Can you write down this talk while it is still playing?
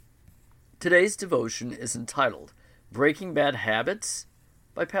Today's devotion is entitled Breaking Bad Habits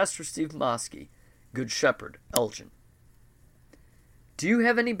by Pastor Steve Moski, Good Shepherd, Elgin. Do you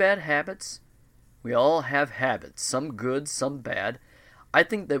have any bad habits? We all have habits, some good, some bad. I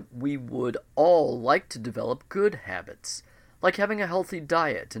think that we would all like to develop good habits, like having a healthy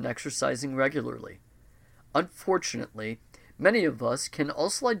diet and exercising regularly. Unfortunately, many of us can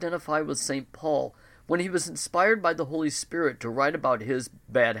also identify with St. Paul when he was inspired by the Holy Spirit to write about his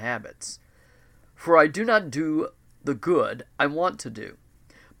bad habits. For I do not do the good I want to do,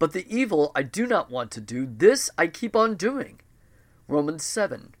 but the evil I do not want to do, this I keep on doing. Romans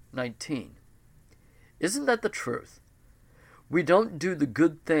 7:19. Isn't that the truth? We don't do the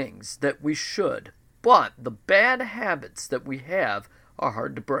good things that we should, but the bad habits that we have are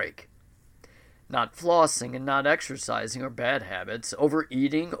hard to break. Not flossing and not exercising are bad habits.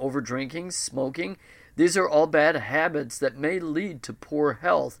 Overeating, overdrinking, smoking, these are all bad habits that may lead to poor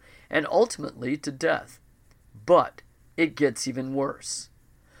health and ultimately to death. But it gets even worse.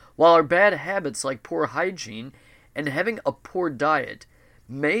 While our bad habits like poor hygiene and having a poor diet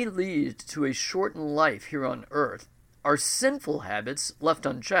may lead to a shortened life here on earth, our sinful habits, left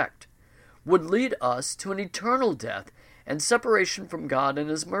unchecked, would lead us to an eternal death and separation from God and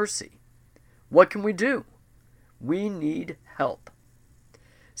His mercy. What can we do? We need help.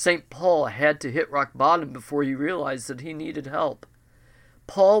 St. Paul had to hit rock bottom before he realized that he needed help.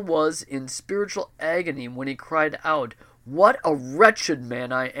 Paul was in spiritual agony when he cried out, "What a wretched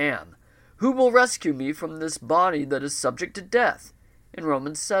man I am! Who will rescue me from this body that is subject to death?" In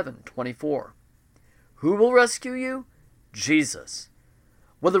Romans 7:24. Who will rescue you? Jesus.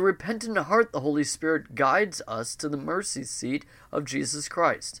 With a repentant heart, the Holy Spirit guides us to the mercy seat of Jesus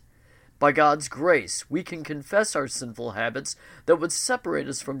Christ. By God's grace, we can confess our sinful habits that would separate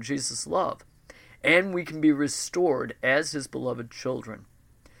us from Jesus' love, and we can be restored as His beloved children.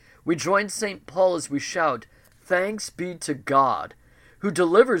 We join St. Paul as we shout, "Thanks be to God, who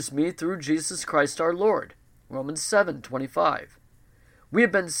delivers me through Jesus Christ our Lord." Romans 7:25. We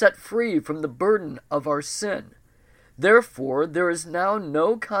have been set free from the burden of our sin. Therefore, there is now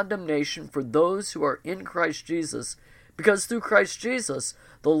no condemnation for those who are in Christ Jesus, because through Christ Jesus,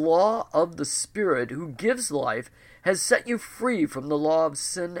 the law of the Spirit who gives life has set you free from the law of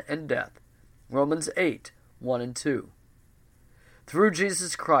sin and death. Romans 8:1 and 2. Through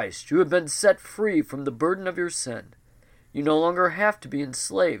Jesus Christ, you have been set free from the burden of your sin. You no longer have to be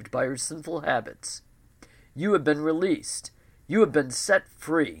enslaved by your sinful habits. You have been released. You have been set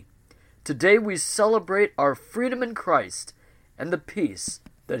free. Today we celebrate our freedom in Christ and the peace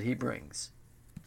that He brings.